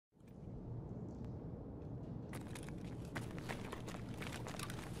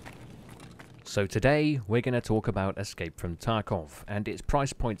So today we're going to talk about Escape from Tarkov, and its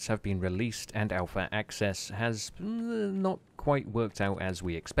price points have been released and alpha access has not quite worked out as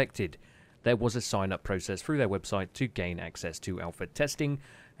we expected. There was a sign-up process through their website to gain access to alpha testing,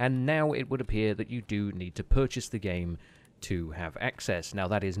 and now it would appear that you do need to purchase the game to have access. Now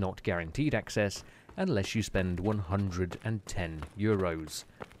that is not guaranteed access unless you spend €110.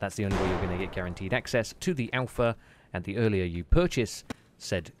 That's the only way you're going to get guaranteed access to the alpha, and the earlier you purchase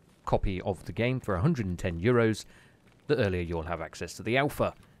said copy of the game for €110, the earlier you'll have access to the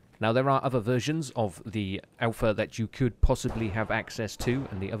alpha. Now there are other versions of the alpha that you could possibly have access to,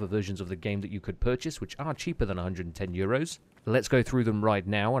 and the other versions of the game that you could purchase, which are cheaper than €110. Let's go through them right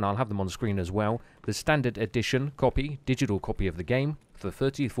now, and I'll have them on screen as well. The standard edition copy, digital copy of the game, for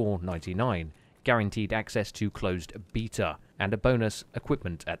 $34.99. Guaranteed access to closed beta, and a bonus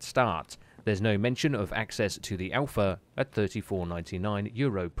equipment at start. There's no mention of access to the alpha at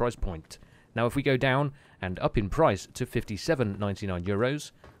 €34.99 price point. Now if we go down and up in price to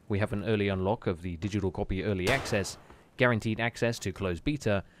 €57.99, we have an early unlock of the digital copy early access, guaranteed access to closed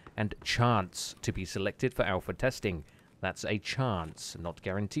beta, and chance to be selected for alpha testing. That's a chance, not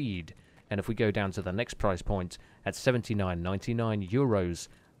guaranteed. And if we go down to the next price point at €79.99,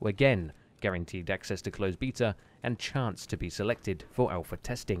 again, guaranteed access to closed beta and chance to be selected for alpha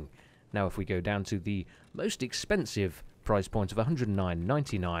testing. Now if we go down to the most expensive price point of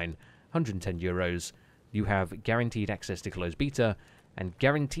 €109.99, €110, you have guaranteed access to closed beta and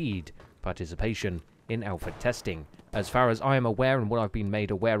guaranteed participation in alpha testing. As far as I am aware, and what I've been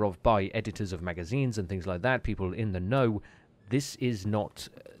made aware of by editors of magazines and things like that, people in the know, this is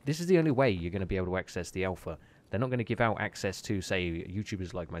the only way you're going to be able to access the alpha. They're not going to give out access to, say,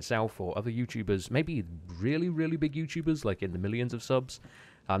 YouTubers like myself or other YouTubers, maybe really, really big YouTubers, like in the millions of subs.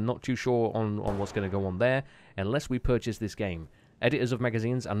 I'm not too sure on what's going to go on there, unless we purchase this game. Editors of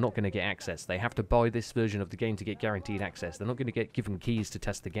magazines are not going to get access. They have to buy this version of the game to get guaranteed access. They're not going to get given keys to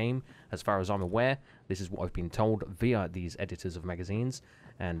test the game, as far as I'm aware. This is what I've been told via these editors of magazines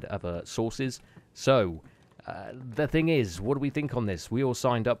and other sources. So, the thing is, what do we think on this? We all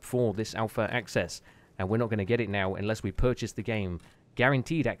signed up for this alpha access, and we're not going to get it now unless we purchase the game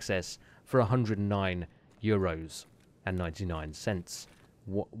guaranteed access for €109.99.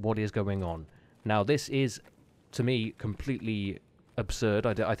 What is going on? Now this is, to me, completely absurd.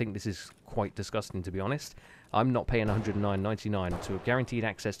 I think this is quite disgusting, to be honest. I'm not paying $109.99 to have guaranteed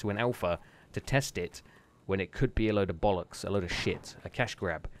access to an alpha to test it when it could be a load of bollocks, a load of shit, a cash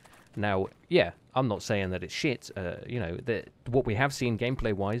grab. Now, yeah, I'm not saying that it's shit. What we have seen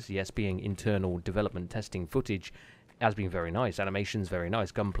gameplay-wise, yes, being internal development testing footage, has been very nice. Animation's very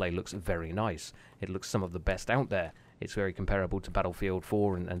nice. Gunplay looks very nice. It looks some of the best out there. It's very comparable to Battlefield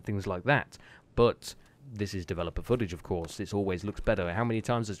 4 and things like that. But this is developer footage, of course. It always looks better. How many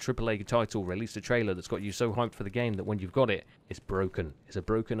times has AAA title released a trailer that's got you so hyped for the game that when you've got it, it's broken. It's a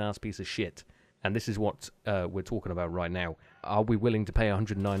broken-ass piece of shit. And this is what we're talking about right now. Are we willing to pay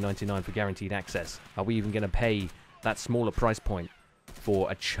 $109.99 for guaranteed access? Are we even going to pay that smaller price point for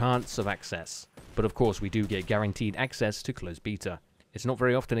a chance of access? But of course, we do get guaranteed access to closed beta. It's not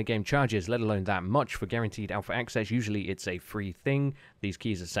very often a game charges, let alone that much, for guaranteed alpha access. Usually it's a free thing. These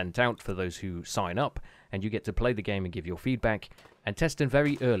keys are sent out for those who sign up, and you get to play the game and give your feedback and test a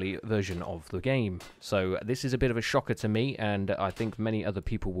very early version of the game. So this is a bit of a shocker to me, and I think many other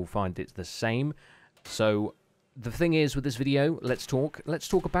people will find it the same. So the thing is, with this video, let's talk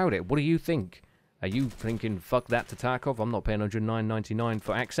about it. What do you think? Are you thinking, fuck that to Tarkov, I'm not paying $109.99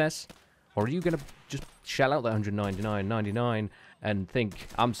 for access? Or are you going to just shell out that $199.99 and think,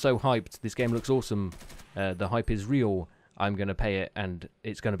 I'm so hyped, this game looks awesome, the hype is real, I'm going to pay it and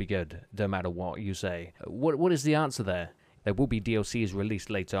it's going to be good, no matter what you say? What is the answer there? There will be DLCs released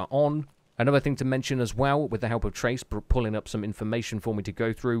later on. Another thing to mention as well, with the help of Trace pulling up some information for me to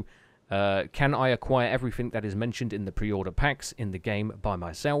go through, can I acquire everything that is mentioned in the pre-order packs in the game by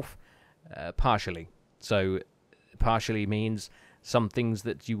myself? Partially. So, partially means some things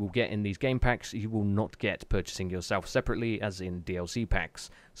that you will get in these game packs you will not get purchasing yourself separately, as in DLC packs.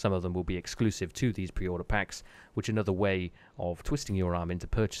 Some of them will be exclusive to these pre-order packs, which is another way of twisting your arm into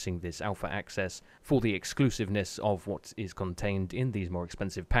purchasing this alpha access for the exclusiveness of what is contained in these more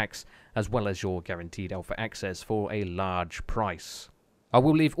expensive packs, as well as your guaranteed alpha access for a large price. I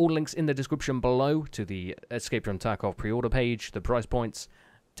will leave all links in the description below to the Escape From Tarkov pre-order page, the price points,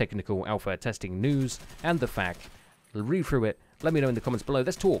 technical alpha testing news, and the FAQ. Read through it. Let me know in the comments below.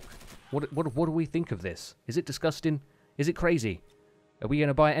 Let's talk. What do we think of this? Is it disgusting? Is it crazy? Are we going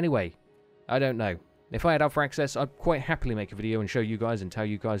to buy it anyway? I don't know. If I had alpha access, I'd quite happily make a video and show you guys and tell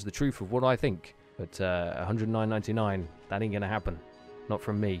you guys the truth of what I think. But $109.99, that ain't going to happen. Not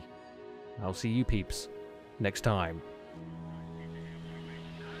from me. I'll see you peeps next time.